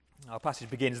Our passage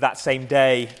begins that same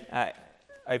day.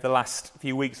 Over the last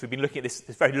few weeks, we've been looking at this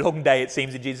very long day, it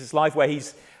seems, in Jesus' life, where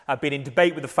he's been in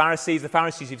debate with the Pharisees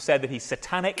who've said that he's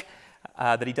satanic,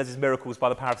 that he does his miracles by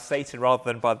the power of Satan rather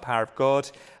than by the power of God.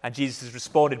 And Jesus has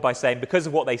responded by saying, because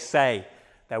of what they say,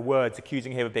 their words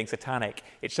accusing him of being satanic,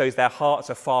 it shows their hearts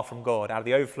are far from God. Out of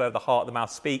the overflow of the heart, the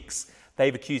mouth speaks.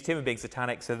 They've accused him of being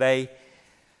satanic, so they,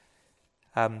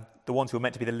 the ones who are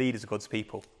meant to be the leaders of God's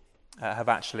people, have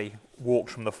actually walked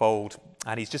from the fold,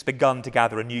 and he's just begun to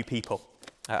gather a new people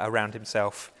around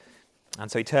himself.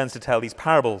 And so he turns to tell these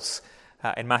parables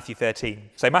in Matthew 13.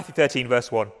 So Matthew 13,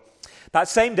 verse 1. That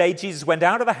same day Jesus went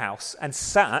out of the house and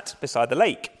sat beside the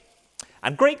lake,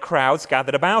 and great crowds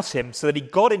gathered about him, so that he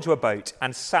got into a boat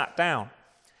and sat down.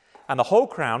 And the whole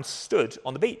crowd stood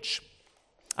on the beach.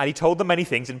 And he told them many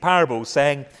things in parables,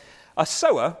 saying, a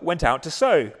sower went out to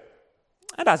sow.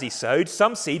 And as he sowed,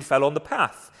 some seed fell on the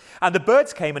path, and the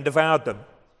birds came and devoured them.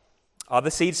 Other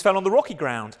seeds fell on the rocky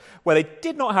ground, where they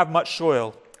did not have much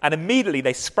soil, and immediately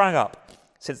they sprang up,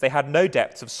 since they had no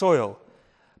depths of soil.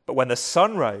 But when the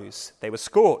sun rose, they were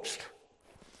scorched.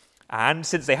 And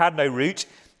since they had no root,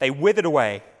 they withered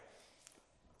away.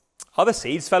 Other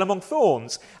seeds fell among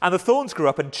thorns, and the thorns grew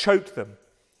up and choked them.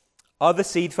 Other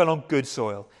seed fell on good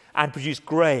soil, and produced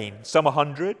grain, some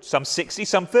 100, some 60,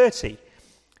 some 30.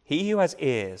 He who has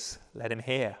ears, let him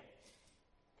hear.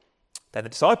 Then the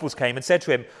disciples came and said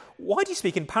to him, why do you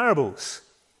speak in parables?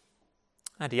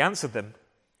 And he answered them,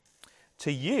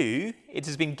 to you it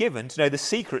has been given to know the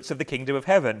secrets of the kingdom of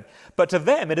heaven, but to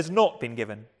them it has not been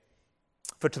given.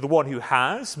 For to the one who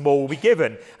has, more will be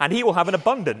given, and he will have an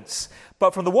abundance.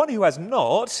 But from the one who has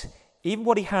not, even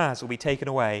what he has will be taken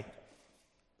away.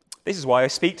 This is why I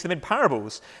speak to them in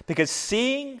parables, because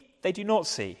seeing they do not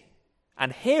see,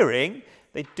 and hearing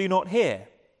they do not hear,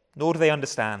 nor do they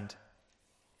understand.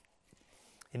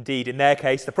 Indeed, in their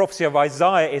case, the prophecy of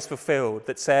Isaiah is fulfilled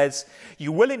that says,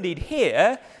 you will indeed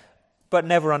hear, but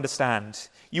never understand.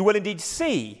 You will indeed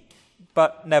see,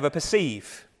 but never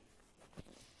perceive.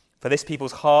 For this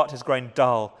people's heart has grown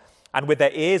dull, and with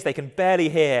their ears they can barely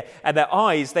hear, and their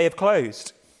eyes they have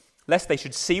closed, lest they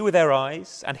should see with their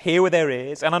eyes, and hear with their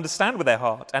ears, and understand with their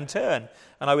heart, and turn,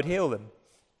 and I would heal them.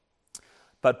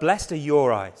 But blessed are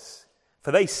your eyes,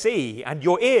 for they see, and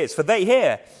your ears, for they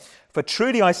hear. For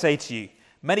truly I say to you,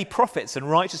 many prophets and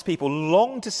righteous people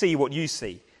longed to see what you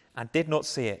see, and did not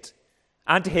see it,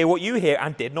 and to hear what you hear,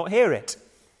 and did not hear it.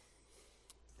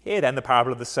 Hear then the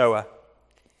parable of the sower.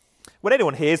 When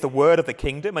anyone hears the word of the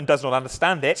kingdom and does not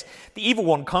understand it, the evil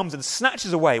one comes and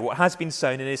snatches away what has been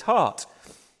sown in his heart.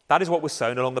 That is what was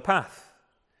sown along the path.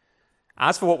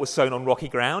 As for what was sown on rocky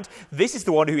ground, this is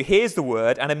the one who hears the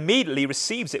word and immediately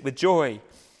receives it with joy.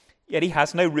 Yet he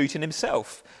has no root in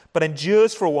himself, but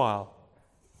endures for a while.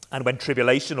 And when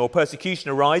tribulation or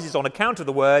persecution arises on account of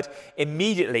the word,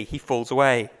 immediately he falls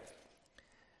away.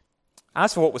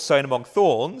 As for what was sown among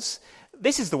thorns,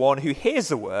 this is the one who hears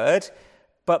the word,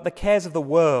 but the cares of the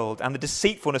world and the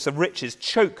deceitfulness of riches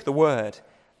choke the word,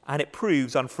 and it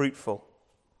proves unfruitful.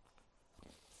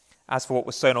 As for what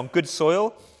was sown on good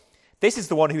soil, this is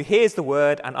the one who hears the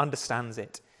word and understands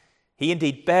it. He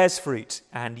indeed bears fruit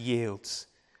and yields.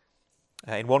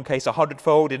 In one case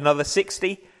 100-fold, in another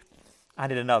 60,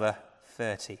 and in another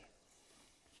 30.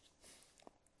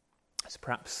 It's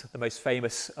perhaps the most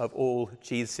famous of all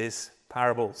Jesus'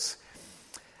 parables.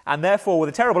 And therefore, with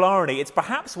a terrible irony, it's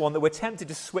perhaps one that we're tempted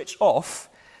to switch off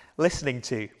listening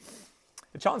to.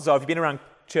 The chances are, if you've been around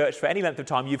church for any length of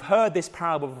time, you've heard this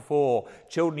parable before.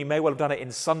 Children, you may well have done it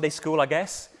in Sunday school, I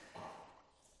guess.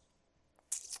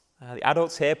 The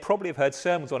adults here probably have heard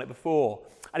sermons on it before.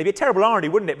 And it'd be a terrible irony,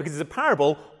 wouldn't it? Because it's a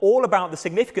parable all about the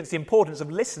significance, the importance of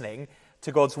listening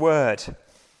to God's word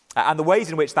and the ways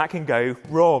in which that can go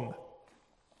wrong.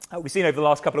 We've seen over the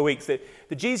last couple of weeks that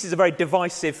Jesus is a very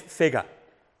divisive figure.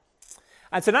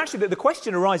 And so naturally the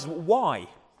question arises, why?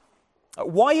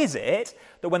 Why is it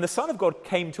that when the Son of God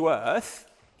came to earth,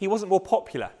 he wasn't more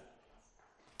popular?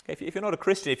 If you're not a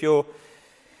Christian, if you've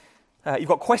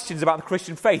got questions about the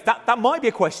Christian faith, that might be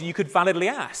a question you could validly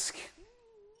ask.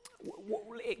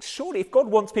 Surely if God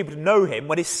wants people to know him,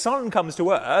 when his Son comes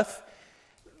to earth,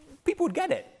 people would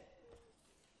get it.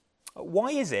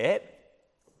 Why is it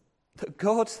that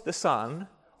God the Son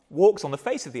walks on the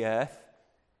face of the earth,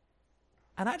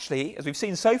 and actually, as we've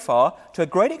seen so far, to a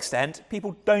great extent,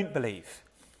 people don't believe?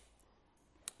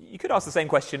 You could ask the same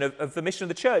question of the mission of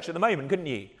the church at the moment, couldn't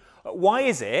you? Why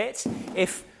is it,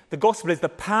 if the gospel is the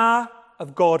power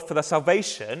of God for the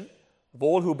salvation of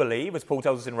all who believe, as Paul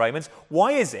tells us in Romans,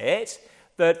 why is it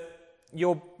that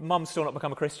your mum's still not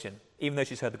become a Christian, even though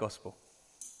she's heard the gospel?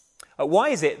 Why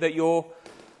is it that your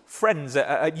friends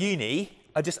at uni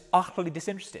are just utterly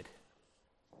disinterested?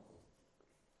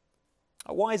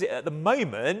 Why is it at the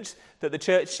moment that the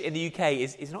church in the UK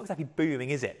is not exactly booming,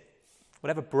 is it?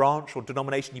 Whatever branch or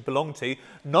denomination you belong to,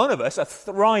 none of us are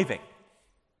thriving.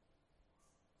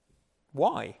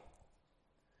 Why?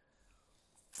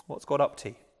 What's God up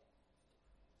to?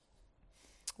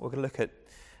 We're going to look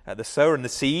at the sower and the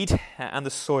seed and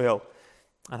the soil.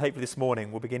 And hopefully this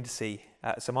morning we'll begin to see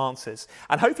some answers.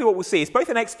 And hopefully what we'll see is both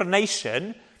an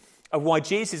explanation of why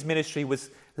Jesus' ministry was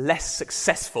less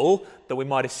successful than we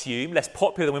might assume, less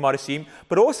popular than we might assume,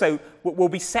 but also will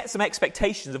be set some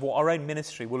expectations of what our own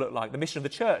ministry will look like, the mission of the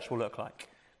church will look like.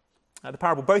 The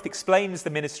parable both explains the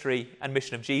ministry and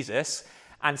mission of Jesus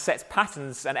and sets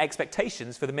patterns and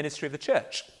expectations for the ministry of the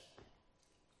church.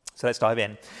 So let's dive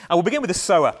in. And we'll begin with the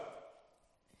sower.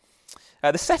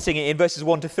 The setting in verses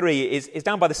 1 to 3 is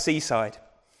down by the seaside.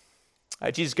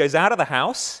 Jesus goes out of the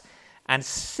house and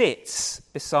sits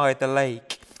beside the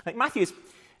lake. I think Matthew,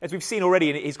 as we've seen already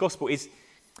in his gospel, is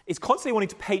constantly wanting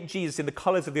to paint Jesus in the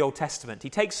colours of the Old Testament. He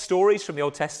takes stories from the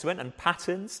Old Testament and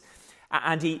patterns,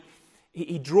 and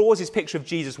he draws his picture of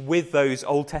Jesus with those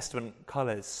Old Testament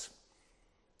colours.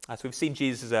 So we've seen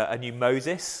Jesus as a new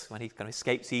Moses, when he kind of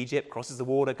escapes Egypt, crosses the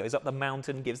water, goes up the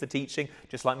mountain, gives the teaching,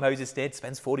 just like Moses did,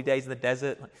 spends 40 days in the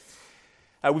desert.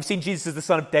 We've seen Jesus as the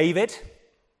son of David,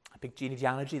 a big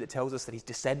genealogy that tells us that he's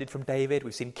descended from David.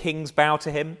 We've seen kings bow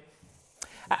to him.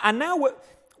 And now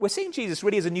we're seeing Jesus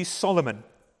really as a new Solomon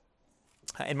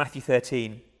in Matthew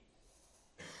 13.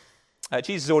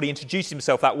 Jesus has already introduced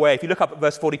himself that way. If you look up at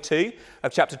verse 42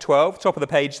 of chapter 12, top of the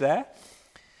page there,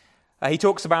 he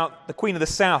talks about the Queen of the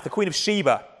South, the Queen of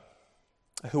Sheba,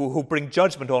 who will bring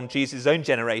judgment on Jesus' own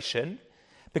generation,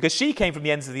 because she came from the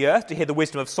ends of the earth to hear the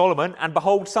wisdom of Solomon, and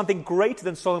behold, something greater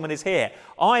than Solomon is here.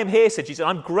 I am here, said Jesus,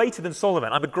 I'm greater than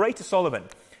Solomon. I'm a greater Solomon.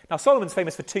 Now, Solomon's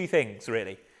famous for two things,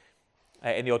 really,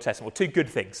 in the Old Testament, or two good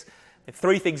things.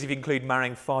 Three things if you include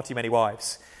marrying far too many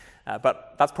wives.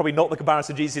 But that's probably not the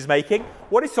comparison Jesus is making.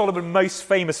 What is Solomon most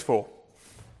famous for?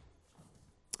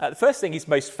 The first thing he's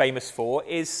most famous for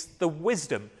is the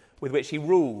wisdom with which he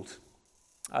ruled.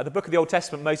 The book of the Old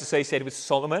Testament most associated with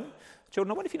Solomon. Children,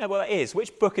 I wonder if you know what that is.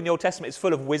 Which book in the Old Testament is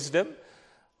full of wisdom,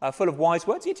 full of wise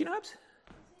words? Yeah, do you know it?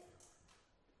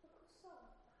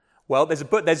 Well, there's a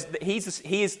book.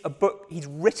 He's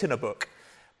written a book,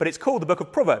 but it's called the Book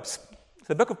of Proverbs. So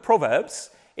the Book of Proverbs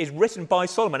is written by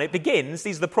Solomon. It begins,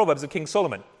 these are the Proverbs of King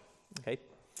Solomon. Okay.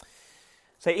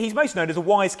 So he's most known as a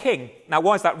wise king. Now,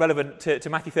 why is that relevant to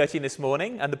Matthew 13 this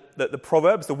morning and the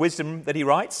Proverbs, the wisdom that he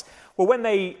writes? Well, when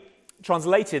they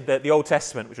translated the Old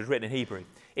Testament, which was written in Hebrew,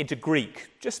 into Greek,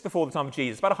 just before the time of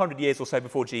Jesus, about 100 years or so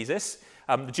before Jesus,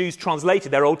 the Jews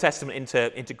translated their Old Testament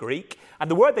into Greek, and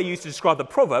the word they used to describe the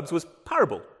Proverbs was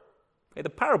parable. Okay, the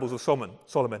parables of Solomon.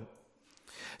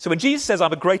 So when Jesus says,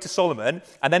 I'm a greater Solomon,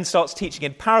 and then starts teaching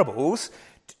in parables,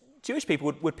 Jewish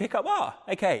people would pick up,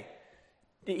 okay,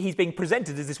 he's being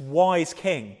presented as this wise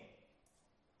king.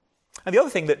 And the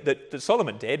other thing that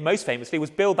Solomon did, most famously,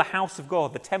 was build the house of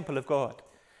God, the temple of God.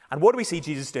 And what do we see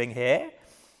Jesus doing here?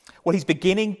 Well, he's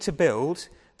beginning to build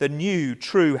the new,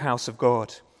 true house of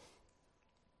God.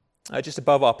 Just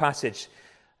above our passage,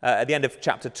 at the end of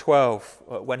chapter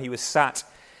 12, when he was sat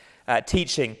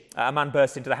teaching, a man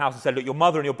burst into the house and said, look, your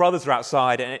mother and your brothers are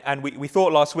outside. And we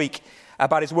thought last week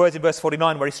about his words in verse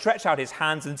 49, where he stretched out his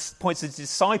hands and points to his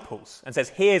disciples and says,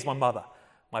 here's my mother,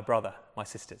 my brother, my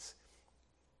sisters.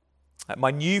 My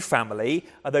new family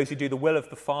are those who do the will of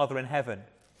the Father in heaven.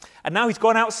 And now he's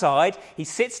gone outside, he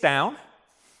sits down,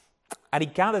 and he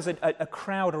gathers a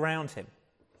crowd around him.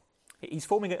 He's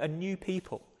forming a new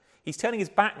people. He's turning his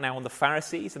back now on the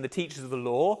Pharisees and the teachers of the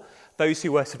law, those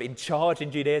who were sort of in charge in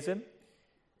Judaism,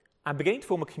 and beginning to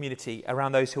form a community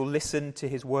around those who will listen to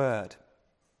his word.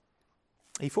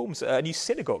 He forms a new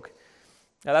synagogue.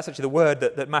 Now, that's actually the word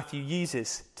that Matthew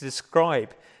uses to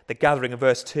describe the gathering of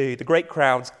verse 2. The great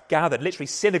crowds gathered, literally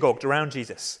synagogued around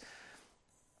Jesus.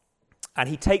 And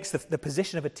he takes the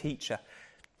position of a teacher.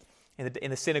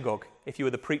 In the synagogue, if you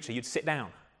were the preacher, you'd sit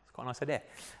down. It's quite a nice idea.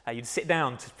 You'd sit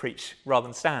down to preach rather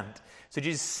than stand. So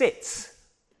Jesus sits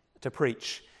to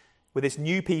preach with this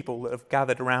new people that have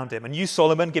gathered around him. A new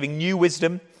Solomon giving new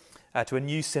wisdom to a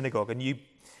new synagogue, a new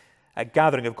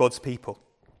gathering of God's people,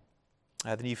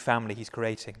 the new family he's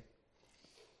creating.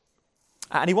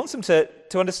 And he wants them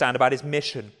to understand about his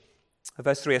mission.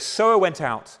 Verse 3, a sower went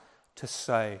out to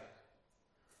sow.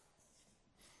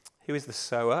 Who is the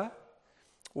sower?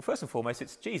 Well, first and foremost,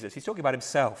 it's Jesus. He's talking about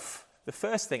himself. The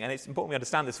first thing, and it's important we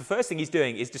understand this, the first thing he's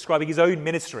doing is describing his own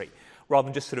ministry, rather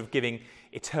than just sort of giving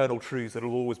eternal truths that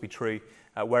will always be true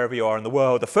wherever you are in the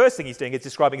world. The first thing he's doing is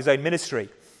describing his own ministry.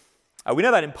 We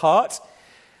know that in part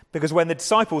because when the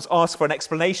disciples ask for an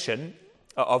explanation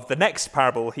of the next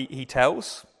parable he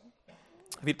tells,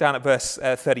 if you look down at verse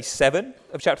 37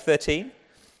 of chapter 13,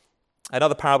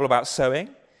 another parable about sowing,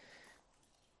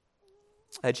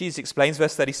 Jesus explains,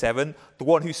 verse 37, the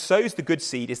one who sows the good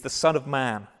seed is the Son of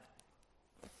Man.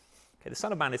 Okay, the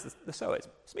Son of Man is the sower. It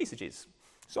speaks to Jesus.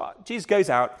 So Jesus goes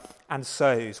out and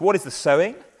sows. What is the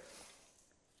sowing?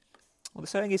 Well, the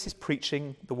sowing is his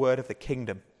preaching the word of the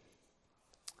kingdom,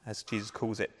 as Jesus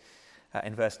calls it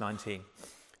in verse 19.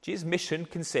 Jesus' mission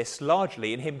consists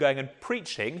largely in him going and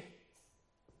preaching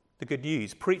the good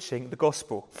news, preaching the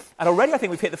gospel. And already I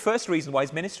think we've hit the first reason why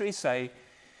his ministry is so,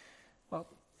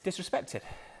 disrespected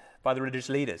by the religious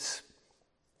leaders,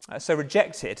 so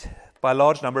rejected by a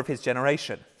large number of his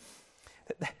generation.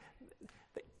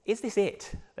 Is this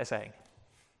it? They're saying.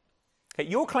 Okay,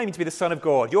 you're claiming to be the Son of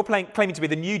God. You're claiming to be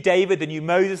the new David, the new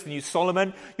Moses, the new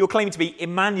Solomon. You're claiming to be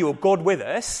Emmanuel, God with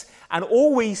us. And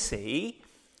all we see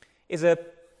is a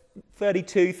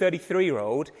 32,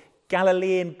 33-year-old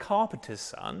Galilean carpenter's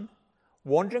son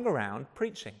wandering around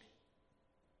preaching.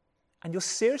 And you're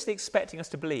seriously expecting us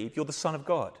to believe you're the Son of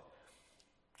God.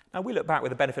 Now, we look back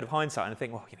with the benefit of hindsight and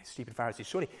think, stupid Pharisees,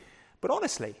 surely. But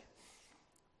honestly,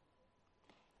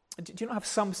 do you not have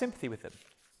some sympathy with them?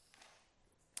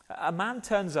 A man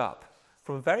turns up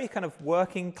from a very kind of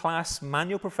working class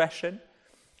manual profession.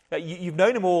 You've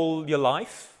known him all your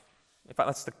life. In fact,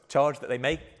 that's the charge that they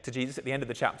make to Jesus at the end of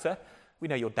the chapter. We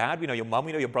know your dad, we know your mum,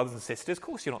 we know your brothers and sisters. Of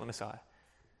course you're not the Messiah.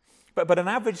 But an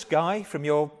average guy from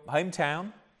your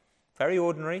hometown, very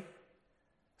ordinary,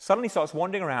 suddenly starts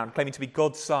wandering around claiming to be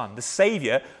God's son, the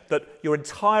Saviour that your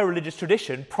entire religious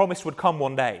tradition promised would come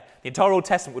one day. The entire Old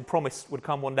Testament would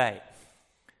come one day.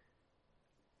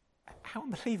 How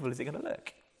unbelievable is it going to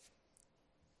look?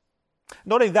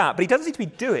 Not only that, but he doesn't seem to be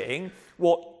doing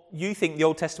what you think the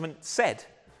Old Testament said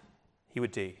he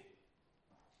would do.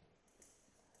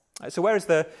 So where is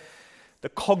the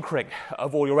conquering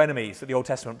of all your enemies that the Old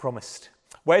Testament promised?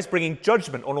 Where's bringing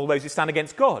judgment on all those who stand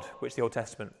against God, which the Old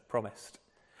Testament promised?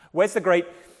 Where's the great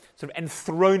sort of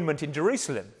enthronement in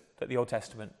Jerusalem that the Old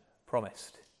Testament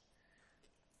promised?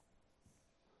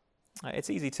 It's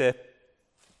easy to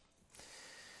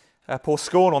pour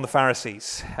scorn on the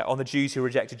Pharisees, on the Jews who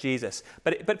rejected Jesus.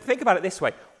 But think about it this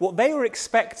way. What they were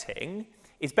expecting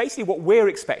is basically what we're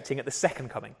expecting at the second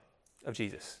coming of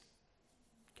Jesus.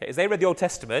 Okay, as they read the Old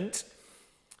Testament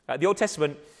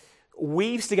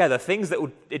weaves together things that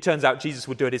it turns out Jesus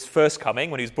would do at his first coming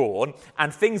when he was born,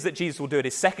 and things that Jesus will do at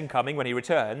his second coming when he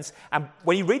returns. And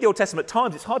when you read the Old Testament at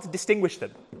times, it's hard to distinguish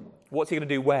them. What's he going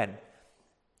to do when?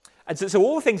 And so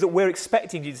all the things that we're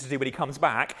expecting Jesus to do when he comes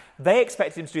back, they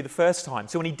expected him to do the first time.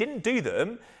 So when he didn't do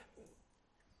them,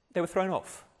 they were thrown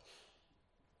off.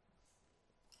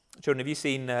 Children, if you've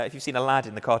seen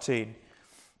Aladdin, the cartoon,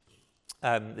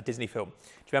 the Disney film,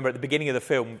 do you remember at the beginning of the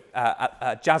film,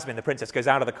 Jasmine, the princess, goes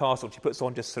out of the castle. She puts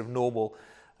on just sort of normal,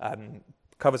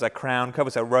 covers her crown,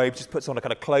 covers her robe, just puts on a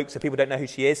kind of cloak so people don't know who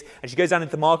she is. And she goes down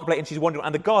into the marketplace and she's wandering,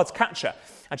 and the guards catch her.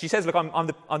 And she says, look,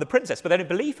 I'm the princess, but they don't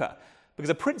believe her. Because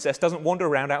a princess doesn't wander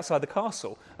around outside the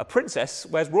castle. A princess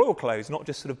wears royal clothes, not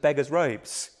just sort of beggars'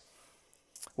 robes.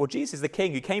 Well, Jesus is the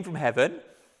king who came from heaven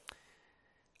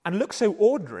and looked so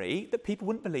ordinary that people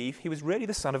wouldn't believe he was really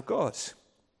the Son of God.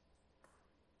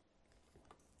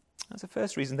 That's the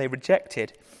first reason they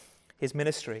rejected his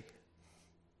ministry.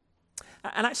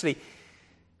 And actually,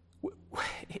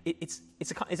 it's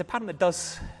a pattern that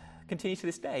does continue to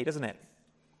this day, doesn't it?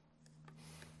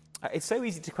 It's so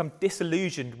easy to become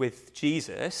disillusioned with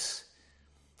Jesus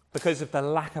because of the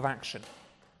lack of action,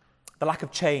 the lack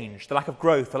of change, the lack of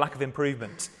growth, the lack of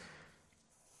improvement.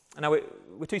 And now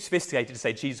we're too sophisticated to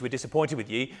say, Jesus, we're disappointed with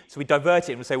you, so we divert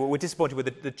it and we say, well, we're disappointed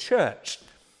with the church.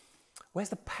 Where's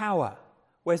the power?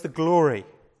 Where's the glory?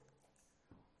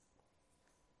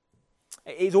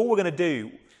 It's all we're going to do.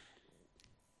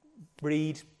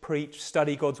 Read, preach,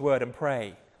 study God's word and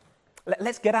pray.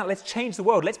 Let's get out, let's change the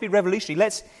world, let's be revolutionary,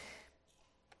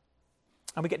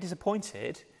 And we get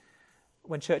disappointed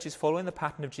when churches follow in the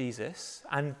pattern of Jesus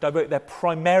and devote their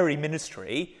primary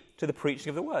ministry to the preaching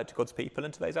of the word to God's people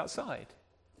and to those outside.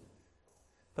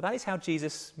 But that is how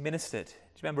Jesus ministered. Do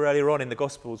you remember earlier on in the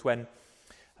Gospels when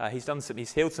he's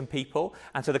healed some people,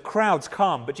 and so the crowds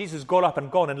come, but Jesus got up and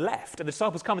gone and left, and the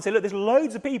disciples come and say, look, there's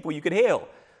loads of people you could heal.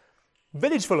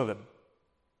 Village full of them.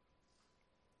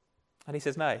 And he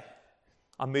says, no,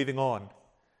 I'm moving on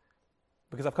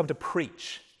because I've come to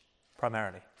preach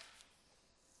primarily.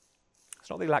 It's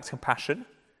not that he lacks compassion.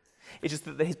 It's just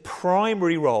that his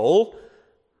primary role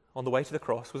on the way to the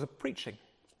cross was a preaching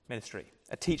ministry,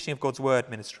 a teaching of God's word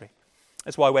ministry.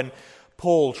 That's why when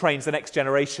Paul trains the next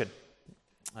generation,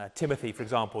 Timothy, for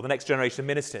example, the next generation of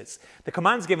ministers, the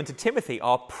commands given to Timothy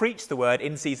are preach the word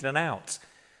in season and out.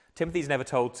 Timothy's never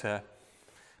told to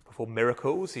perform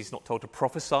miracles. He's not told to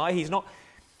prophesy. His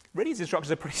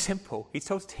instructions are pretty simple. He's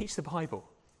told to teach the Bible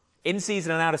in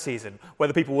season and out of season,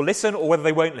 whether people will listen or whether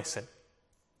they won't listen.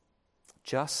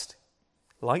 Just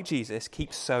like Jesus,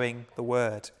 keep sowing the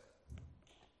word.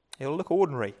 It'll look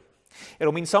ordinary.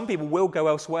 It'll mean some people will go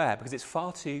elsewhere because it's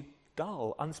far too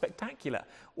dull, unspectacular,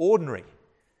 ordinary.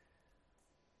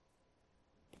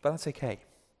 But that's okay.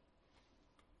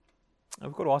 And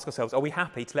we've got to ask ourselves, are we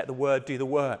happy to let the word do the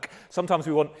work? Sometimes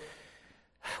we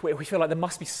feel like there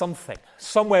must be some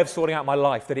way of sorting out my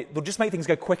life that it'll just make things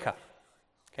go quicker.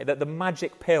 Okay, that the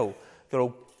magic pill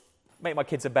that'll make my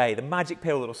kids obey, the magic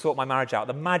pill that'll sort my marriage out,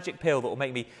 the magic pill that will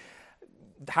make me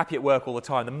happy at work all the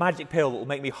time, the magic pill that will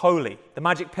make me holy, the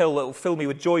magic pill that will fill me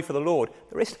with joy for the Lord.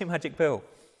 There is no magic pill.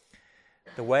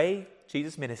 The way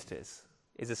Jesus ministers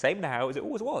is the same now as it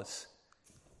always was.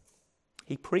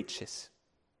 He preaches.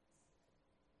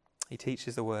 He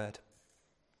teaches the word.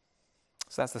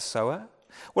 So that's the sower.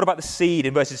 What about the seed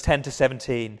in verses 10 to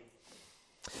 17?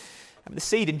 The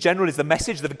seed in general is the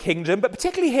message of the kingdom, but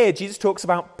particularly here Jesus talks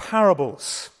about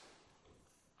parables.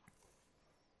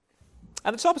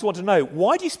 And the disciples want to know,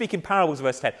 why do you speak in parables,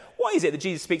 verse 10? Why is it that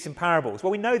Jesus speaks in parables?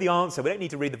 Well, we know the answer. We don't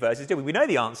need to read the verses, do we? We know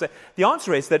the answer. The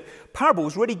answer is that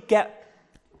parables really get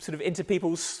sort of into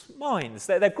people's minds.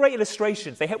 They're great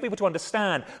illustrations. They help people to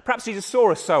understand. Perhaps Jesus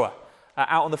saw a sower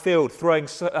out on the field throwing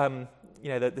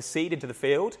the seed into the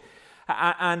field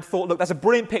and thought, look, that's a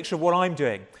brilliant picture of what I'm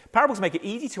doing. Parables make it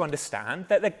easy to understand.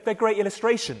 They're great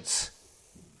illustrations.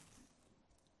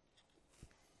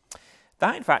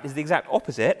 That, in fact, is the exact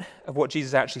opposite of what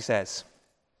Jesus actually says.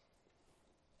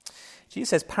 Jesus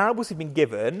says parables have been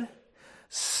given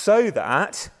so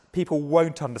that people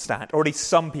won't understand, or at least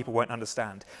some people won't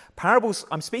understand.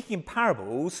 I'm speaking in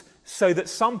parables so that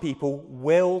some people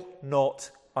will not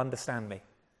understand me.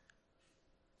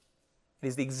 It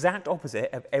is the exact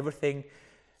opposite of everything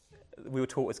we were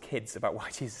taught as kids about why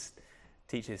Jesus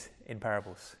teaches in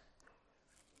parables.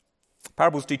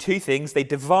 Parables do two things. They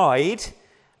divide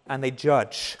and they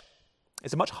judge.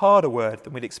 It's a much harder word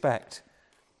than we'd expect.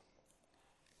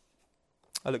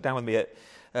 Look down with me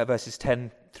at verses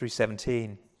 10 through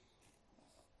 17.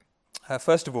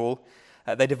 First of all,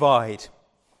 they divide.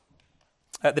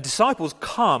 The disciples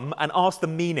come and ask the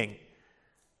meaning.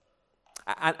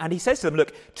 And he says to them,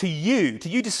 look, to you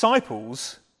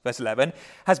disciples, verse 11,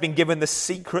 has been given the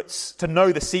secrets, to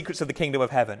know the secrets of the kingdom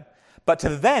of heaven. But to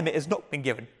them it has not been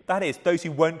given. That is, those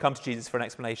who won't come to Jesus for an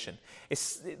explanation.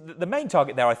 The main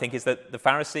target there, I think, is that the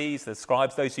Pharisees, the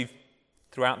scribes, those who've,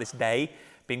 throughout this day,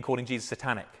 been calling Jesus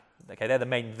satanic. Okay, they're the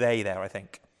main they there, I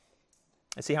think.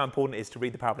 And see how important it is to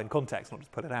read the parable in context, not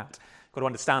just put it out. You've got to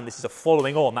understand this is a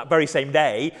following on, that very same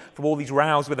day, from all these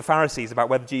rows with the Pharisees about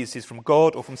whether Jesus is from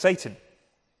God or from Satan.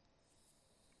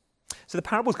 So the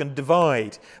parable is going to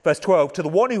divide. Verse 12, to the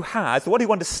one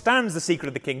who understands the secret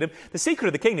of the kingdom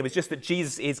is just that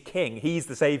Jesus is king. He's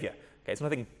the Saviour. Okay, it's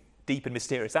nothing deep and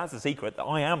mysterious. That's the secret, that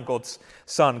I am God's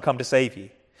Son, come to save you.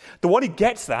 The one who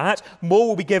gets that, more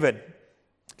will be given.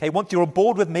 Okay, once you're on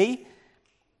board with me,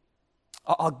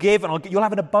 I'll give and you'll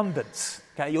have an abundance.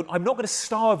 Okay, I'm not going to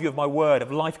starve you of my word,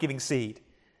 of life-giving seed.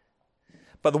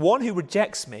 But the one who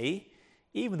rejects me,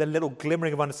 even the little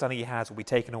glimmering of understanding he has will be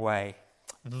taken away.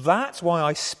 That's why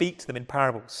I speak to them in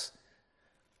parables.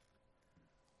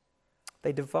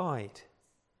 They divide.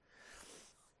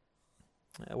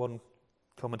 One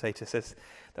commentator says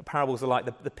that parables are like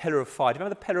the pillar of fire. Do you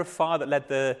remember the pillar of fire that led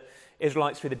the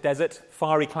Israelites through the desert?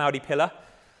 Fiery, cloudy pillar.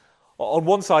 On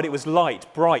one side it was light,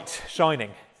 bright,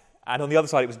 shining, and on the other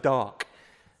side it was dark.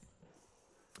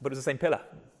 But it was the same pillar.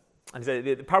 And so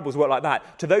the parables work like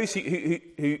that. To those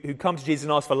who come to Jesus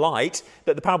and ask for light,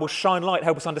 that the parables shine light,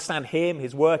 help us understand him,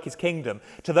 his work, his kingdom.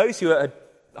 To those who are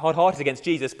hard-hearted against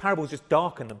Jesus, parables just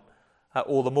darken them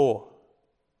all the more.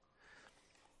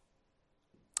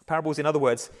 Parables, in other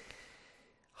words,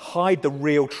 hide the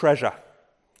real treasure.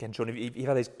 Again, John, you've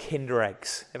had those Kinder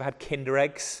eggs. Ever had Kinder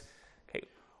eggs? Okay.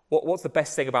 What's the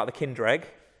best thing about the Kinder egg?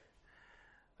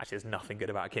 Actually, there's nothing good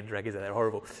about a Kinder egg, is there? They're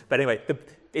horrible. But anyway,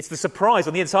 it's the surprise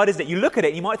on the inside, isn't it? You look at it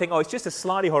and you might think, oh, it's just a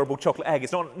slightly horrible chocolate egg.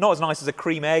 It's not as nice as a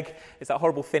cream egg. It's that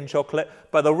horrible thin chocolate.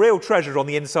 But the real treasure is on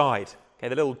the inside. Okay,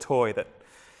 the little toy that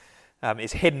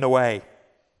is hidden away.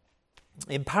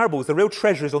 In parables, the real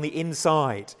treasure is on the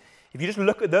inside. If you just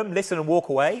look at them, listen and walk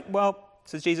away, well,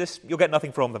 says Jesus, you'll get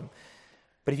nothing from them.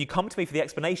 But if you come to me for the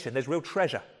explanation, there's real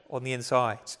treasure on the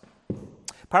inside.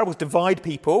 Parables divide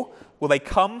people. Will they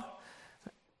come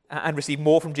and receive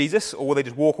more from Jesus, or will they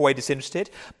just walk away disinterested?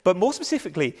 But more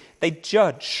specifically, they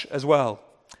judge as well.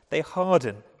 They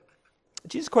harden.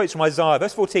 Jesus quotes from Isaiah,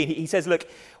 verse 14. He says, look,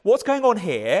 what's going on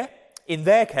here, in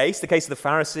their case, the case of the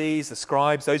Pharisees, the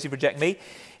scribes, those who reject me,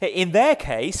 in their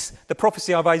case, the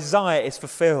prophecy of Isaiah is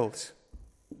fulfilled.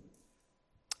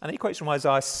 And then he quotes from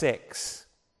Isaiah 6.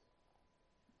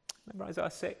 Remember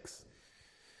Isaiah 6?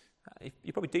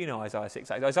 You probably do know Isaiah 6.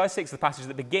 Isaiah 6 is the passage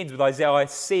that begins with Isaiah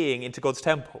seeing into God's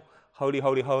temple. Holy,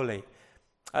 holy, holy.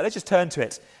 Let's just turn to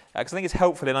it, because I think it's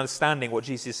helpful in understanding what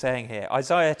Jesus is saying here.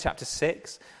 Isaiah chapter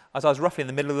 6. Isaiah is roughly in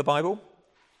the middle of the Bible,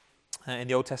 in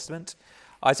the Old Testament.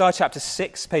 Isaiah chapter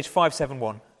 6, page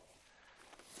 571.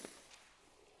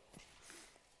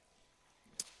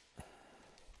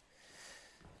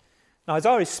 Now,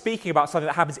 Isaiah is speaking about something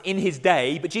that happens in his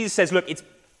day, but Jesus says, look,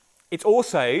 it's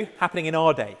also happening in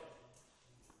our day.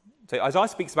 So Isaiah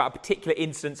speaks about a particular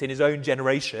instance in his own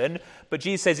generation, but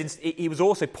Jesus says he was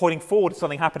also pointing forward to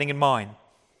something happening in mine.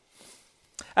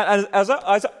 And as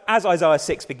Isaiah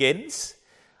 6 begins,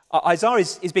 Isaiah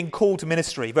is being called to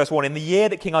ministry. Verse 1, in the year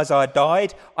that King Isaiah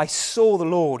died, I saw the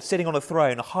Lord sitting on a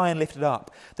throne, high and lifted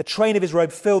up. The train of his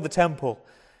robe filled the temple.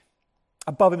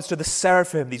 Above him stood the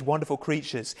seraphim, these wonderful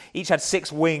creatures. Each had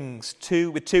 6 wings.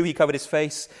 With two he covered his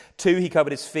face, 2 he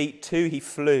covered his feet, 2 he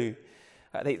flew.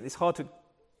 It's hard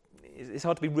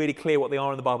to be really clear what they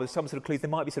are in the Bible. There's some sort of clues. They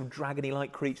might be sort of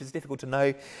dragony-like creatures. It's difficult to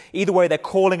know. Either way, they're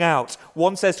calling out.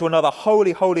 One says to another,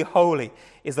 holy, holy, holy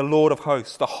is the Lord of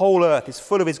hosts. The whole earth is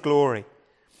full of his glory.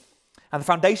 And the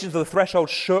foundations of the threshold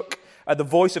shook at the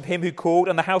voice of him who called,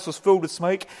 and the house was filled with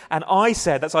smoke. And I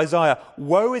said, that's Isaiah,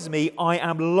 woe is me, I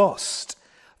am lost,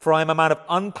 for I am a man of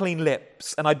unclean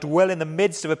lips, and I dwell in the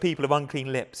midst of a people of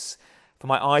unclean lips. For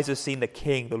my eyes have seen the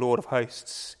King, the Lord of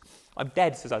hosts. I'm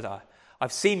dead, says Isaiah.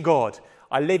 I've seen God.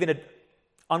 I live in an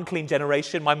unclean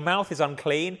generation. My mouth is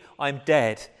unclean. I'm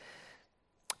dead.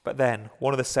 But then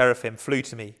one of the seraphim flew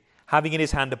to me, having in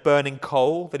his hand a burning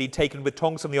coal that he'd taken with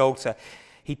tongs from the altar.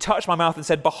 He touched my mouth and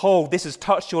said, behold, this has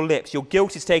touched your lips. Your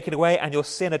guilt is taken away and your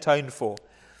sin atoned for.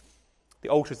 The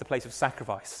altar is the place of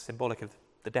sacrifice, symbolic of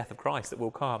the death of Christ that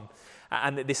will come.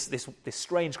 And this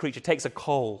strange creature takes a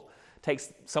coal,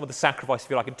 takes some of the sacrifice, if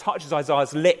you like, and touches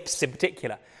Isaiah's lips in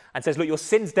particular, and says, look, your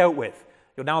sin's dealt with.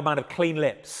 You're now a man of clean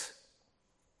lips.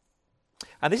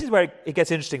 And this is where it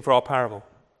gets interesting for our parable.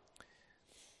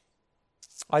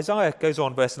 Isaiah goes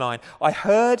on, verse 8, I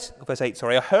heard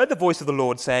the voice of the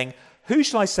Lord saying, who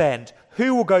shall I send?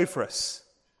 Who will go for us?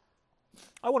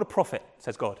 I want a prophet,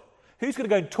 says God. Who's going to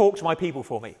go and talk to my people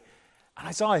for me? And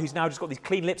Isaiah, who's now just got these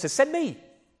clean lips, says, send me.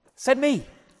 Send me.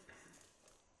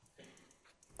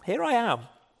 Here I am.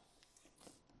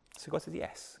 So God says,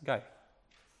 yes, go.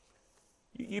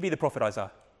 You be the prophet,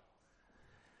 Isaiah.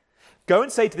 Go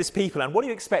and say to this people, and what do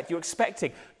you expect? You're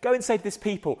expecting, go and say to this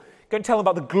people, go and tell them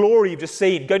about the glory you've just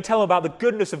seen. Go and tell them about the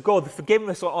goodness of God, the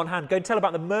forgiveness on hand. Go and tell them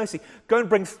about the mercy. Go and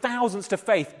bring thousands to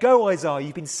faith. Go, Isaiah,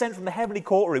 you've been sent from the heavenly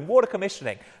courtroom. What a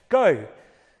commissioning. Go.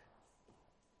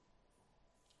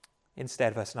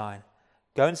 Instead, verse 9,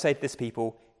 go and say to this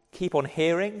people, keep on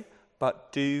hearing,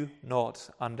 but do not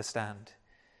understand.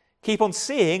 Keep on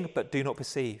seeing, but do not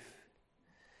perceive.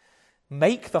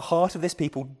 Make the heart of this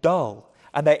people dull,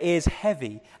 and their ears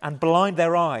heavy, and blind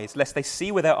their eyes, lest they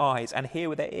see with their eyes and hear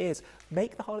with their ears.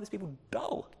 Make the heart of this people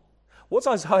dull. What's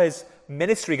Isaiah's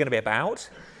ministry going to be about?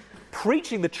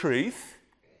 Preaching the truth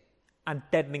and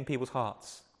deadening people's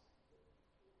hearts.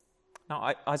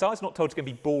 Now, Isaiah's not told it's going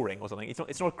to be boring or something.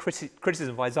 It's not a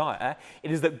criticism of Isaiah.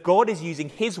 It is that God is using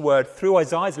his word through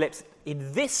Isaiah's lips,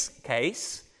 in this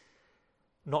case,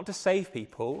 not to save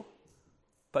people,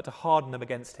 but to harden them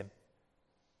against him.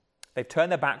 They've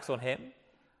turned their backs on him,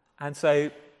 and so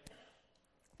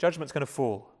judgment's going to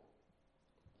fall.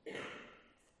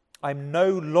 I'm no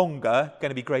longer going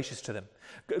to be gracious to them.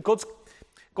 God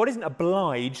isn't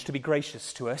obliged to be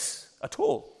gracious to us at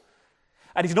all.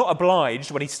 And he's not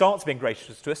obliged, when he starts being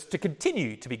gracious to us, to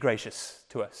continue to be gracious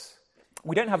to us.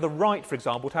 We don't have the right, for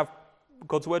example, to have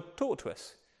God's word taught to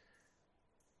us.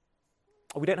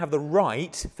 Or we don't have the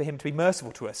right for him to be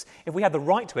merciful to us. If we had the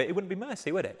right to it, it wouldn't be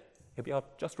mercy, would it? It would be our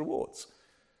just rewards.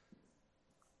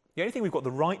 The only thing we've got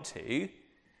the right to, if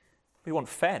we want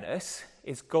fairness,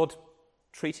 is God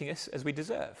treating us as we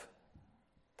deserve.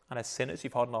 And as sinners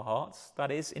who've hardened our hearts,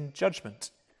 that is in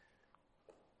judgment.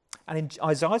 And in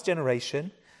Isaiah's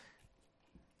generation,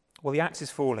 well, the axe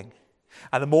is falling.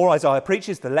 And the more Isaiah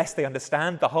preaches, the less they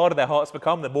understand, the harder their hearts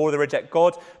become, the more they reject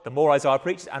God, the more Isaiah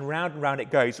preaches, and round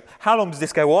it goes. How long does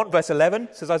this go on? Verse 11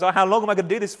 says Isaiah, how long am I going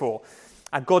to do this for?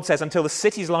 And God says, until the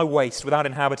cities lie waste without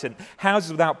inhabitant,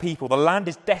 houses without people, the land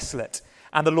is desolate,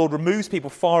 And the Lord removes people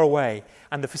far away,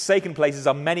 and the forsaken places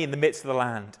are many in the midst of the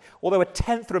land. Although a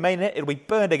tenth remain in it, it'll be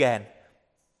burned again.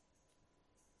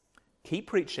 Keep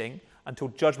preaching until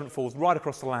judgment falls right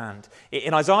across the land.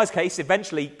 In Isaiah's case,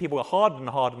 eventually people are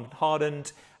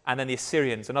hardened, and then the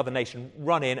Assyrians, another nation,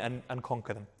 run in and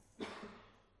conquer them.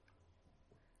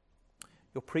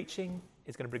 Your preaching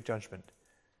is going to bring judgment,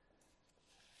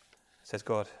 says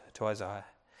God to Isaiah.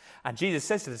 And Jesus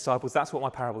says to the disciples, that's what my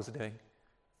parables are doing.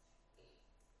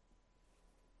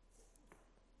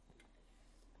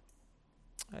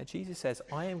 Jesus says,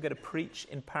 I am going to preach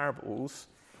in parables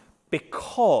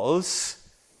because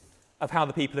of how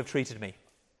the people have treated me.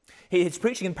 His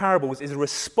preaching in parables is a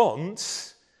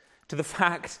response to the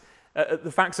facts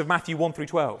of Matthew 1 through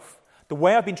 12. The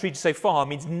way I've been treated so far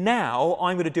means now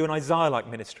I'm going to do an Isaiah-like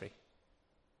ministry.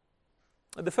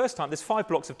 The first time, there's 5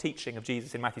 blocks of teaching of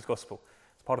Jesus in Matthew's Gospel.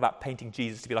 It's part of that painting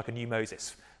Jesus to be like a new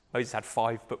Moses. Moses had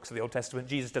 5 books of the Old Testament.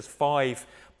 Jesus does 5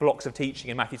 blocks of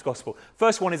teaching in Matthew's Gospel.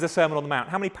 First one is the Sermon on the Mount.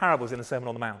 How many parables in the Sermon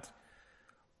on the Mount?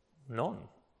 None.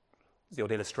 It's the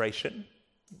odd illustration.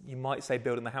 You might say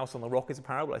building the house on the rock is a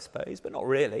parable, I suppose, but not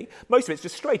really. Most of it's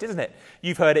just straight, isn't it?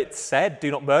 You've heard it said,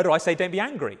 do not murder. I say, don't be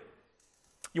angry.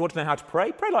 You want to know how to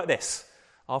pray? Pray like this.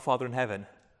 Our Father in heaven,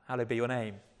 hallowed be your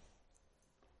name.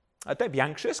 Don't be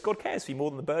anxious. God cares for you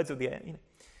more than the birds of the air.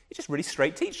 It's just really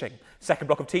straight teaching. Second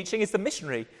block of teaching is the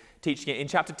missionary teaching in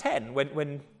chapter 10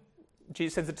 when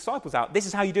Jesus sends the disciples out. This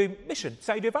is how you do mission. This is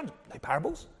how you do evangelism. No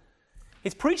parables.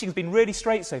 His preaching has been really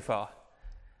straight so far.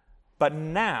 But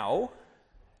now,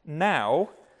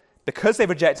 because they've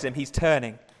rejected him, he's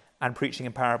turning and preaching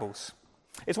in parables.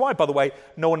 It's why, by the way,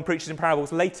 no one preaches in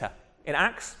parables later. In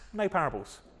Acts, no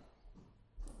parables.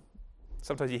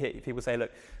 Sometimes you hear people say,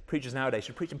 look, preachers nowadays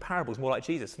should preach in parables more like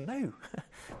Jesus. No,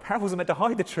 parables are meant to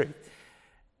hide the truth.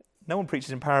 No one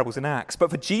preaches in parables in Acts. But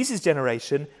for Jesus'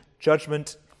 generation,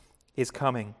 judgment is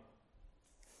coming.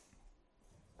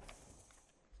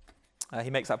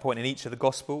 He makes that point in each of the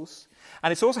Gospels.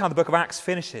 And it's also how the book of Acts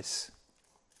finishes.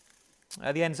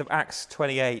 At the end of Acts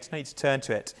 28, no need to turn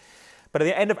to it. But at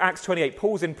the end of Acts 28,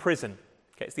 Paul's in prison.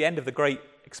 Okay, it's the end of the great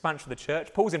expansion of the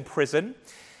church. Paul's in prison,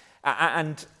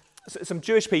 and some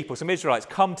Jewish people, some Israelites,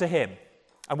 come to him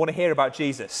and want to hear about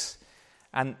Jesus.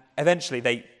 And eventually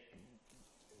they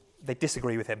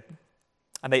disagree with him,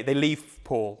 and they leave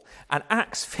Paul. And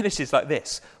Acts finishes like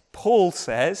this. Paul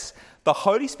says, the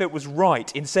Holy Spirit was right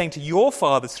in saying to your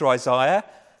fathers through Isaiah,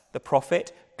 the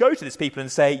prophet, go to this people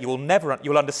and say, you will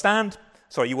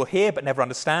hear but never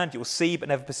understand, you will see but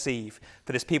never perceive,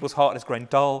 for this people's heart has grown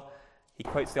dull. He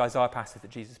quotes the Isaiah passage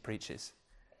that Jesus preaches.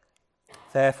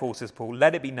 Therefore, says Paul,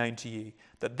 let it be known to you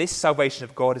that this salvation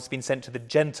of God has been sent to the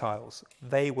Gentiles.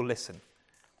 They will listen.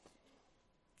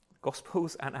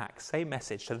 Gospels and Acts, same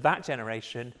message to that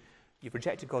generation. You've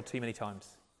rejected God too many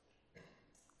times.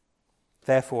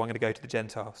 Therefore, I'm going to go to the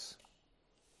Gentiles.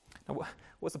 Now,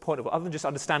 what's the point of it? Other than just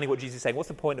understanding what Jesus is saying, what's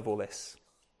the point of all this?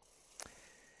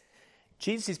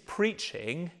 Jesus is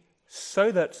preaching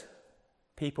so that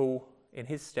people in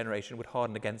his generation would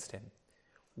harden against him.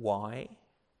 Why?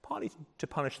 Partly to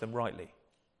punish them rightly,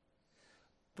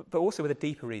 but also with a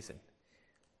deeper reason.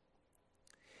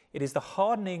 It is the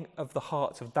hardening of the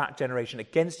hearts of that generation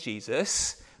against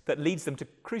Jesus that leads them to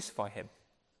crucify him.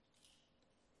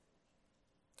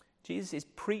 Jesus is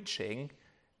preaching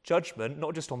judgment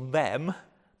not just on them,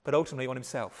 but ultimately on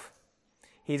himself.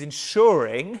 He is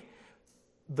ensuring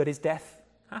that his death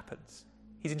happens.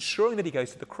 He's ensuring that he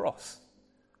goes to the cross.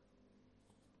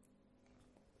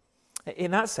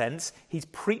 In that sense, he's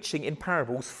preaching in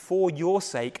parables for your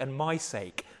sake and my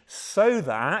sake, so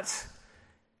that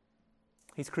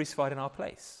he's crucified in our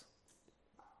place.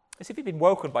 As if he'd been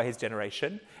welcomed by his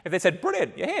generation. If they said,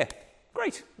 brilliant, you're here,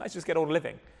 great, let's just get on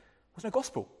living. There's no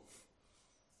gospel.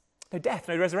 No death,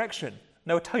 no resurrection,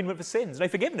 no atonement for sins, no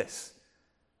forgiveness.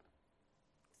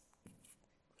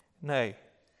 No.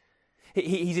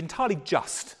 He's entirely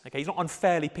just. Okay, he's not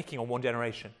unfairly picking on one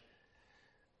generation.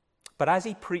 But as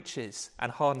he preaches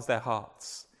and hardens their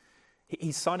hearts,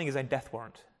 he's signing his own death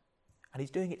warrant. And he's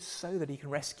doing it so that he can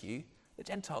rescue the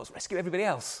Gentiles, rescue everybody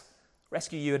else,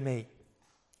 rescue you and me.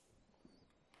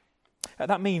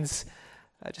 That means,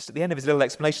 just at the end of his little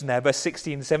explanation there, verse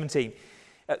 16 and 17,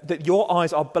 that your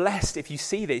eyes are blessed if you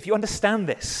see this, if you understand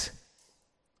this.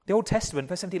 The Old Testament,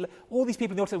 verse 17, all these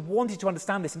people in the Old Testament wanted to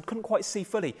understand this and couldn't quite see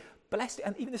fully. Blessed,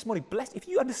 and even this morning, blessed, if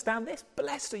you understand this,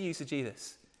 blessed are you, said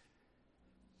Jesus.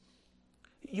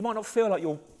 You might not feel like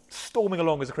you're storming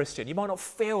along as a Christian. You might not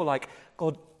feel like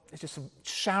God is just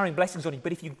showering blessings on you.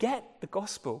 But if you get the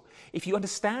gospel, if you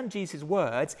understand Jesus'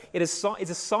 words, it is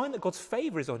a sign that God's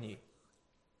favour is on you.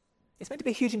 It's meant to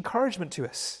be a huge encouragement to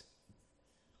us.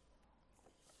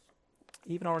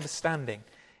 even our understanding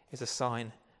is a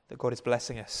sign that God is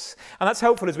blessing us. And that's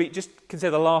helpful as we just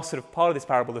consider the last sort of part of this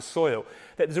parable, the soil.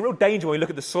 That there's a real danger when we look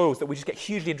at the soils that we just get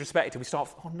hugely introspective. We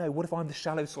start, oh no, what if I'm the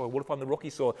shallow soil? What if I'm the rocky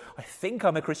soil? I think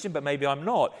I'm a Christian, but maybe I'm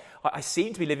not. I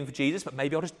seem to be living for Jesus, but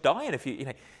maybe I'll just die in a few,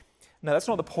 No, that's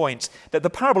not the point. That the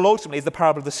parable ultimately is the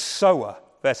parable of the sower,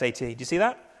 verse 18. Do you see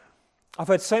that? I've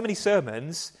heard so many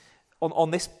sermons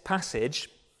on this passage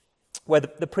where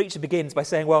the preacher begins by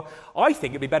saying, well, I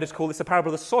think it'd be better to call this the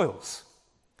parable of the soils.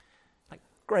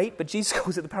 Great, but Jesus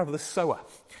calls it the parable of the sower.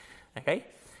 Okay?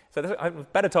 So that's a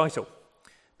better title.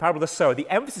 Parable of the sower. The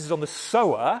emphasis is on the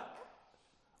sower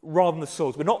rather than the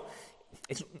soils.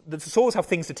 The soils have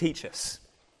things to teach us,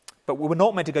 but we're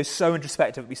not meant to go so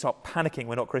introspective that we start panicking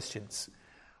we're not Christians.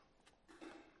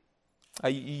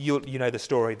 You know the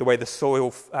story, the way the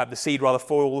seed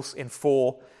falls in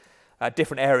four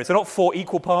different areas. They're not four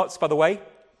equal parts, by the way.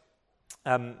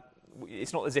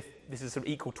 It's not as if this is sort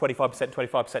of equal 25%,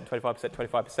 25%,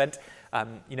 25%,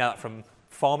 25%. You know that from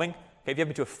farming. Okay, if you ever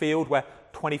been to a field where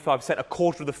 25%, a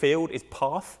quarter of the field is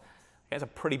path, it's a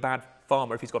pretty bad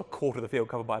farmer if he's got a quarter of the field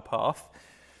covered by a path.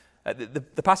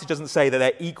 The passage doesn't say that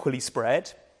they're equally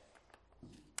spread.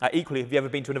 Equally, have you ever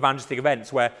been to an evangelistic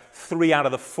event where 3 out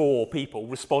of the 4 people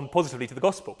respond positively to the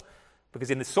gospel? Because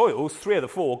in the soils, 3 of the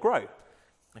 4 grow.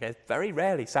 Okay, very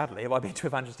rarely, sadly, have I been to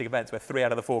evangelistic events where 3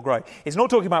 out of the 4 grow. It's not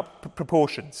talking about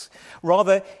proportions.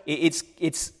 Rather, it's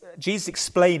Jesus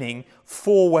explaining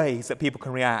 4 ways that people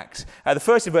can react. The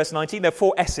first in verse 19, there are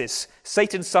 4 S's: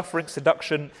 Satan, suffering,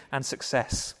 seduction, and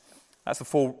success. That's the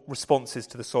 4 responses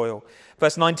to the soil.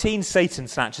 Verse 19, Satan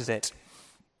snatches it.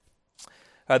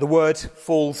 The word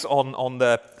falls on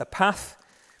the path,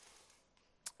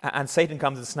 and Satan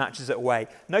comes and snatches it away.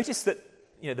 Notice that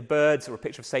the birds are a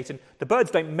picture of Satan. The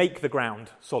birds don't make the ground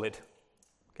solid.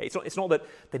 Okay, it's not that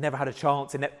they never had a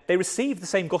chance. They receive the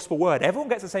same gospel word. Everyone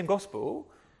gets the same gospel,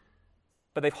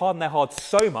 but they've hardened their hearts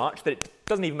so much that it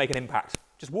doesn't even make an impact.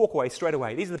 Just walk away straight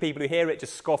away. These are the people who hear it,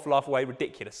 just scoff, laugh away,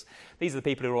 ridiculous. These are the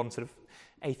people who are on sort of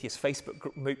atheist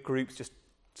Facebook groups, just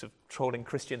sort of trolling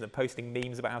Christians and posting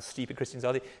memes about how stupid Christians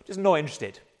are. They're just not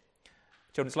interested.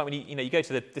 Children, it's like when you go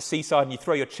to the seaside and you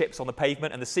throw your chips on the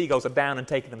pavement and the seagulls are down and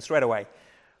taking them straight away.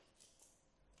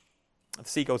 The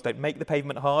seagulls don't make the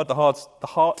pavement hard. The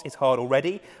heart is hard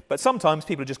already, but sometimes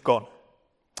people are just gone.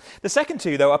 The second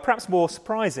 2, though, are perhaps more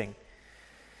surprising.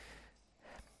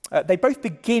 They both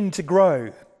begin to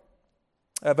grow.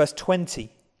 Verse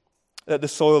 20, the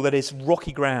soil that is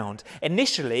rocky ground.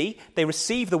 Initially, they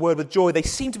receive the word with joy. They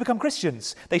seem to become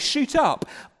Christians. They shoot up.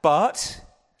 But,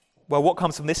 well, what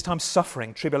comes from this time?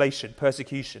 Suffering, tribulation,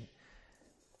 persecution.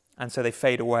 And so they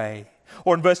fade away.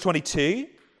 Or in verse 22,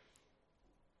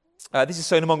 this is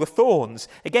sown among the thorns.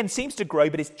 Again, seems to grow,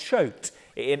 but is choked.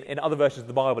 In other versions of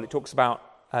the Bible, it talks about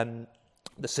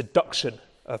the seduction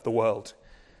of the world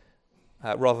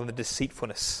rather than the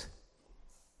deceitfulness.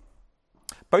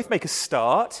 Both make a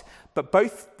start, but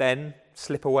both then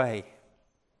slip away.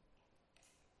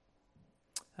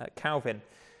 Calvin,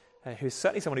 who is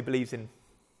certainly someone who believes in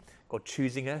God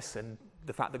choosing us and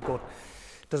the fact that God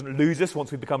doesn't lose us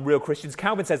once we become real Christians.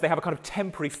 Calvin says they have a kind of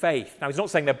temporary faith. Now, he's not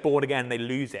saying they're born again and they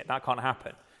lose it. That can't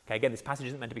happen. Okay, again, this passage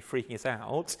isn't meant to be freaking us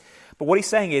out. But what he's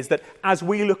saying is that as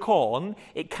we look on,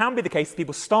 it can be the case that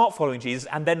people start following Jesus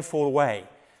and then fall away.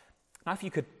 Now, if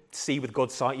you could see with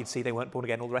God's sight, you'd see they weren't born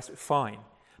again, all the rest of it, fine.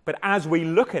 But as we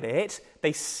look at it,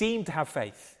 they seem to have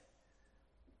faith.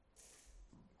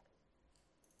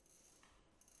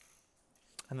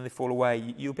 And then they fall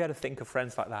away. You'll be able to think of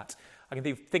friends like that. I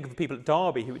can think of the people at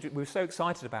Derby who we were so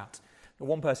excited about.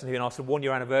 One person who, after a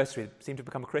 1-year anniversary, seemed to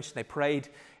become a Christian. They prayed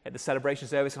at the celebration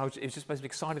service, and it was just the most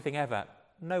exciting thing ever.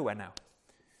 Nowhere now.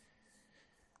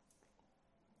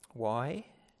 Why?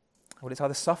 Well, it's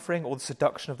either suffering or the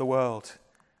seduction of the world.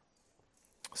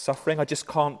 Suffering, I just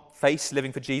can't face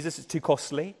living for Jesus. It's too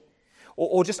costly.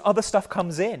 Or just other stuff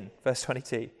comes in, verse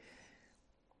 22. I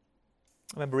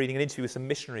remember reading an interview with some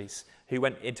missionaries who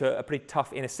went into a pretty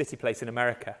tough inner city place in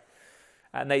America.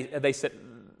 And they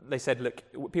said, look,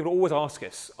 people always ask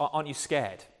us, aren't you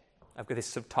scared of this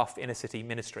sort of tough inner city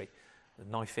ministry? The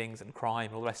knifings and crime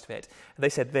and all the rest of it. And they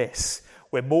said this: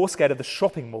 we're more scared of the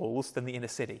shopping malls than the inner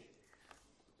city.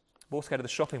 More scared of the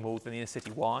shopping malls than the inner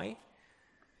city. Why?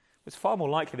 It's far more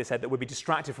likely, they said, that we'd be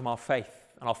distracted from our faith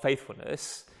and our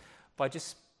faithfulness by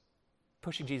just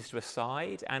pushing Jesus to a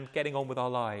side and getting on with our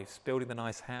lives, building the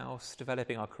nice house,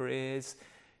 developing our careers,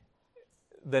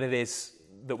 than it is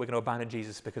that we're going to abandon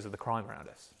Jesus because of the crime around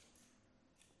us.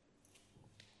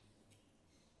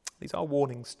 These are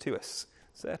warnings to us,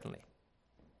 certainly.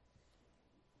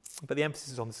 But the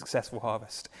emphasis is on the successful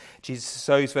harvest. Jesus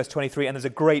sows, verse 23, and there's a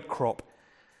great crop.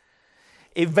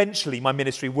 Eventually, my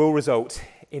ministry will result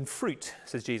in fruit,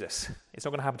 says Jesus. It's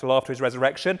not going to happen until after his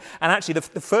resurrection. And actually, the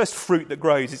first fruit that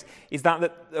grows is that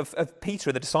of Peter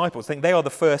and the disciples. I think they are the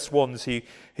first ones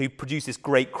who produce this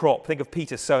great crop. Think of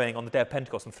Peter sowing on the day of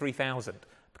Pentecost, and 3,000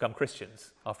 become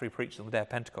Christians after he preached on the day of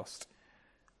Pentecost.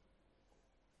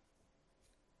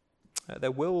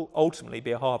 There will ultimately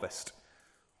be a harvest.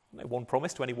 No one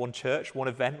promise to any one church, one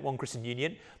event, one Christian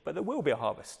union, but there will be a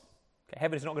harvest. Okay,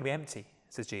 heaven is not going to be empty,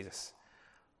 says Jesus.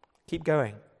 Keep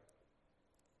going.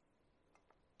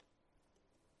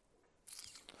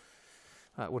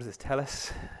 What does this tell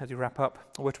us as we wrap up?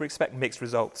 We're to expect mixed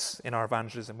results in our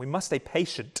evangelism. We must stay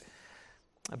patient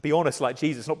and be honest like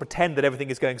Jesus, not pretend that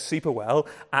everything is going super well.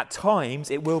 At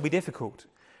times, it will be difficult.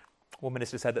 One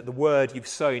minister said that the word you've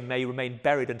sown may remain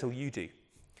buried until you do.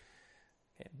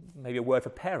 Maybe a word for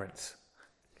parents.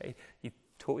 Okay? You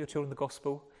taught your children the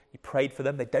gospel. You prayed for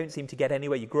them. They don't seem to get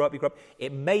anywhere. You grew up.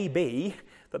 It may be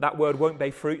that word won't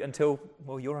bear fruit until,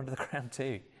 well, you're under the ground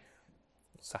too.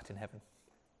 Sat in heaven.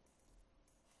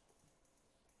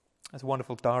 There's a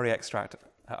wonderful diary extract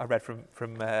I read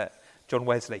from John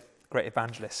Wesley, great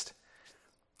evangelist.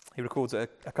 He records a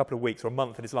couple of weeks or a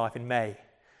month in his life in May.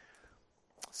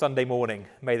 Sunday morning,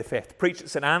 May the 5th. Preached at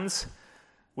St. Anne's,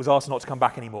 was asked not to come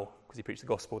back anymore because he preached the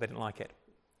gospel. They didn't like it.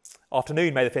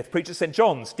 Afternoon, May the 5th. Preached at St.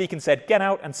 John's. Deacon said, get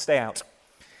out and stay out.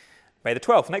 May the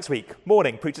 12th, next week.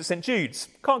 Morning, preached at St. Jude's.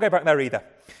 Can't go back there either.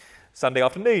 Sunday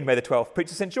afternoon, May the 12th.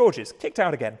 Preached at St. George's. Kicked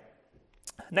out again.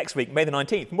 Next week, May the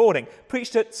 19th, morning,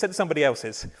 preached at St. somebody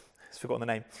else's. I've forgotten the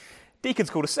name. Deacons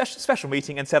called a special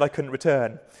meeting and said I couldn't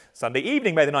return. Sunday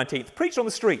evening, May the 19th, preached on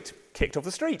the street. Kicked off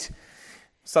the street.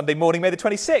 Sunday morning, May the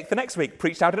 26th, the next week,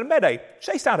 preached out in a meadow.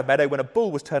 Chased out a meadow when a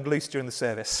bull was turned loose during the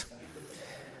service.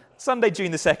 Sunday,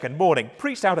 June the 2nd, morning,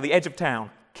 preached out at the edge of town.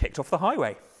 Kicked off the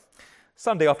highway.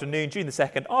 Sunday afternoon, June the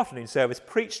 2nd, afternoon service,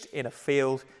 preached in a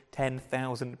field.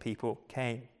 10,000 people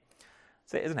came.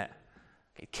 That's it, isn't it?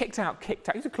 Kicked out.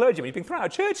 He's a clergyman. He's been thrown out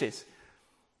of churches.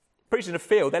 Preached in a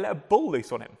field. They let a bull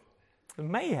loose on him.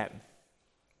 Mayhem.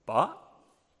 But,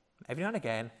 every now and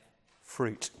again,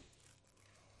 fruit.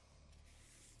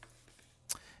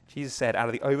 Jesus said, out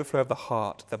of the overflow of the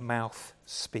heart, the mouth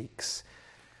speaks.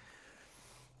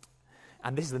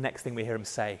 And this is the next thing we hear him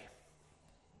say.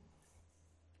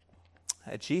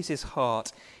 Jesus'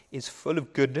 heart is full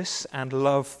of goodness and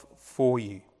love for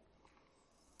you.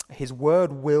 His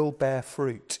word will bear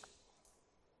fruit.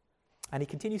 And he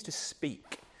continues to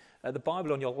speak. The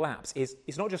Bible on your laps is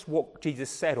not just what Jesus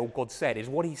said or God said, it's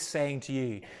what he's saying to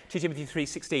you. 2 Timothy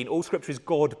 3:16, all scripture is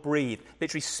God-breathed,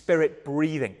 literally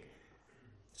spirit-breathing.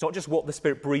 It's not just what the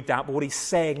Spirit breathed out, but what he's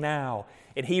saying now.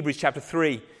 In Hebrews chapter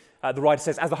 3, the writer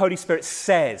says, as the Holy Spirit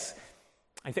says.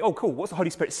 And you think, oh, cool, what's the Holy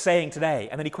Spirit saying today?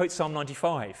 And then he quotes Psalm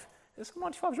 95. Psalm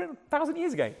 95 was written 1,000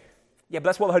 years ago. Yeah, but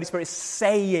that's what the Holy Spirit is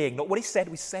saying, not what he said,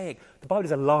 he's saying. The Bible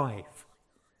is alive.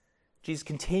 Jesus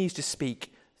continues to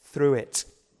speak through it.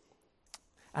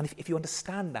 And if you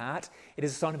understand that, it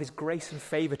is a sign of his grace and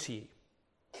favour to you.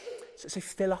 So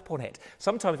fill up on it.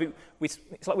 Sometimes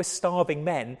it's like we're starving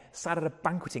men sat at a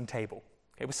banqueting table.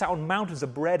 Okay, we're sat on mountains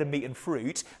of bread and meat and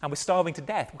fruit, and we're starving to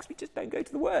death because we just don't go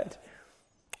to the Word.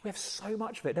 We have so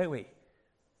much of it, don't we?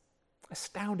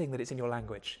 Astounding that it's in your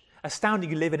language. Astounding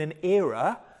you live in an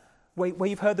era where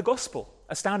you've heard the gospel.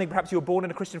 Astounding perhaps you were born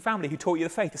in a Christian family who taught you the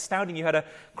faith. Astounding you had a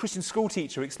Christian school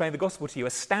teacher who explained the gospel to you.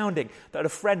 Astounding that a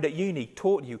friend at uni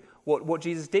taught you what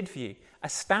Jesus did for you.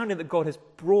 Astounding that God has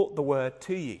brought the word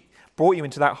to you, brought you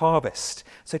into that harvest.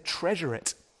 So treasure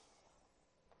it.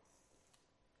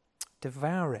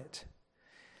 Devour it.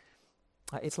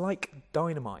 It's like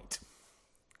dynamite.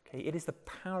 Okay, it is the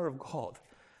power of God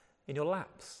in your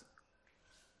laps.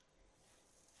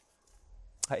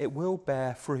 It will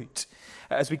bear fruit.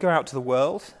 As we go out to the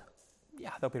world,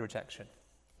 there'll be rejection.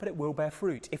 But it will bear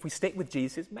fruit. If we stick with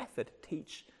Jesus' method,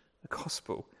 teach the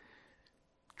gospel,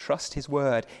 trust his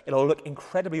word, it'll look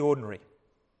incredibly ordinary.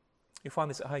 You find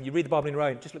this at home. You read the Bible on your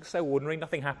own, it just looks so ordinary.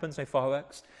 Nothing happens, no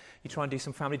fireworks. You try and do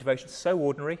some family devotion, so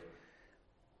ordinary.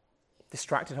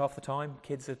 Distracted half the time.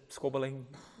 Kids are squabbling,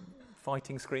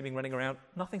 fighting, screaming, running around.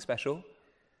 Nothing special.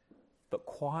 But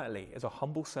quietly, as a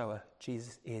humble sower,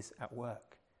 Jesus is at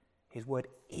work. His word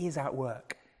is at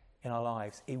work in our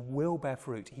lives. He will bear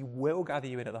fruit. He will gather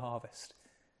you in at the harvest.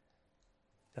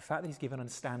 The fact that he's given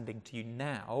understanding to you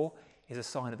now is a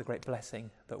sign of the great blessing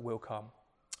that will come.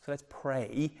 So let's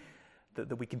pray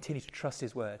that we continue to trust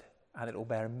his word and it will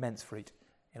bear immense fruit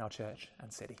in our church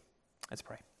and city. Let's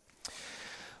pray.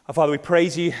 Our Father, we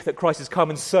praise you that Christ has come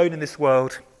and sown in this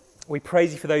world. We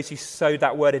praise you for those who sowed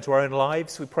that word into our own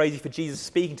lives. We praise you for Jesus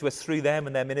speaking to us through them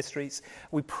and their ministries.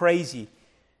 We praise you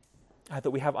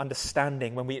that we have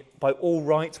understanding when we, by all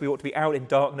rights, we ought to be out in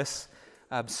darkness,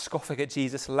 scoffing at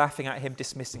Jesus, laughing at him,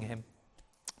 dismissing him.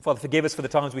 Father, forgive us for the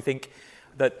times we think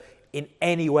that in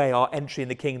any way our entry in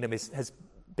the kingdom has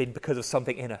been because of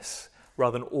something in us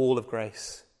rather than all of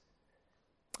grace.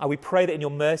 We pray that in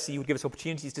your mercy you would give us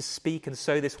opportunities to speak and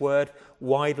sow this word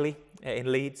widely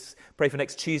in Leeds. Pray for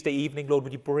next Tuesday evening, Lord,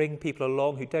 would you bring people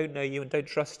along who don't know you and don't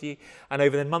trust you, and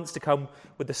over the months to come,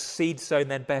 would the seed sown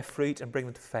then bear fruit and bring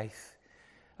them to faith.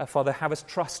 Father, have us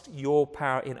trust your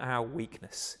power in our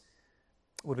weakness.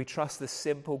 Would we trust the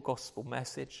simple gospel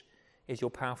message is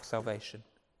your power for salvation,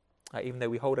 even though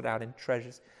we hold it out in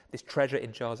this treasure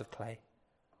in jars of clay.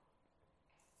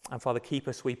 And Father, keep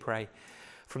us, we pray,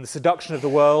 from the seduction of the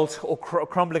world or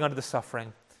crumbling under the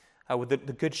suffering. Would the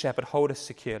Good Shepherd hold us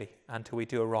securely until we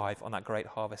do arrive on that great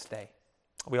harvest day.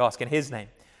 We ask in his name.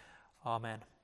 Amen.